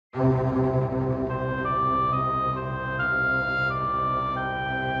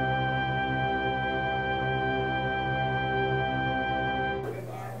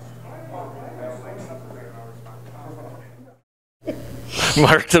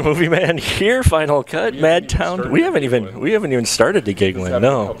Mark the Movie Man here. Final cut. Madtown. We haven't even started the giggling.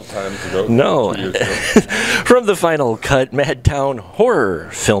 No. No. From the Final Cut Madtown Horror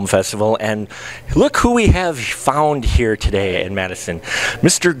Film Festival, and look who we have found here today in Madison.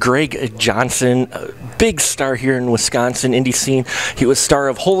 Mr. Greg Johnson, a big star here in Wisconsin indie scene. He was star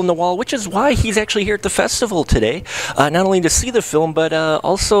of Hole in the Wall, which is why he's actually here at the festival today. Not only to see the film, but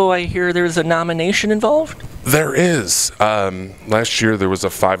also I hear there's a nomination involved. There is. Last year there was a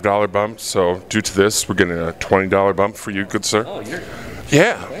 $5 bump, so due to this, we're getting a $20 bump for you, good sir. Oh, you're...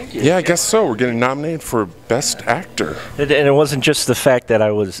 Yeah, I guess so. We're getting nominated for Best Actor. And it wasn't just the fact that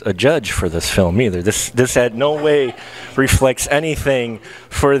I was a judge for this film either. This had no way reflects anything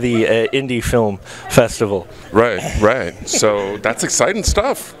for the Indie Film Festival. Right. So that's exciting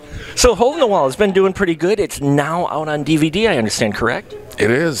stuff. So Hole in the Wall has been doing pretty good. It's now out on DVD, I understand, correct? It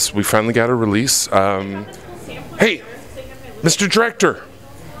is. We finally got a release. Hey, Mr. Director,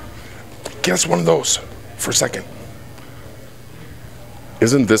 get us one of those for a second.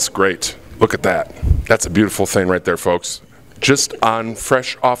 Isn't this great? Look at that. That's a beautiful thing right there, folks. Just on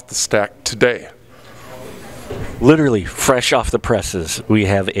fresh off the stack today. Literally fresh off the presses, we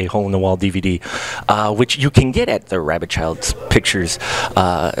have a Hole in the Wall DVD, which you can get at the Rabbit Child's Pictures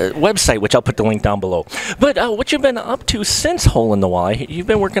website, which I'll put the link down below. But what you've been up to since Hole in the Wall? You've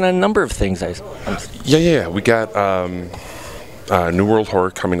been working on a number of things. Yeah. We got New World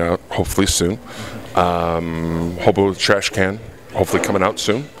Horror coming out hopefully soon. Hobo Trash Can hopefully coming out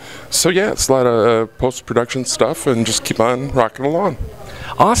soon. So yeah, it's a lot of post-production stuff, and just keep on rocking along.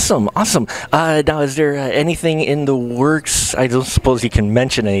 Awesome. Now, is there anything in the works? I don't suppose you can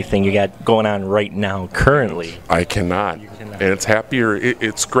mention anything you got going on right now, currently. I cannot. And it's happier.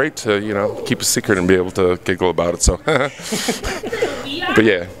 It's great to, keep a secret and be able to giggle about it. So, but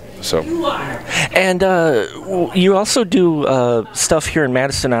yeah. So. And you also do stuff here in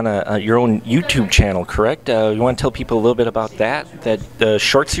Madison on your own YouTube channel, correct? You want to tell people a little bit about that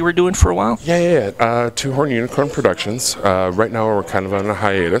shorts you were doing for a while? Yeah. Two Horn Unicorn Productions. Right now we're kind of on a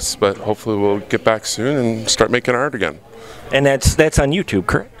hiatus, but hopefully we'll get back soon and start making art again. And that's on YouTube,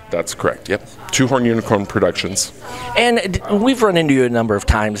 correct? That's correct, yep. Two Horn Unicorn Productions. And we've run into you a number of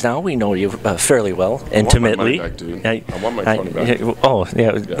times now. We know you fairly well, intimately. I want my money back, dude. I want my money back. Oh,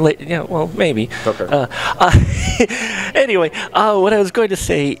 yeah, well, maybe. Okay. Anyway, what I was going to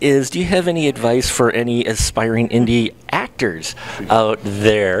say is, do you have any advice for any aspiring indie actors out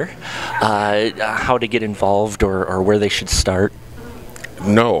there, how to get involved or where they should start?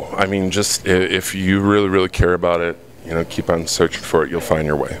 No, I mean, just if you really, really care about it, keep on searching for it. You'll find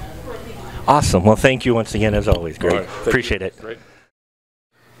your way. Awesome. Well, thank you once again, as always. Great. Right. Appreciate it. Great.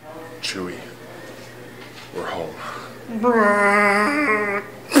 Chewy, we're home.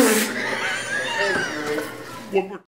 One more.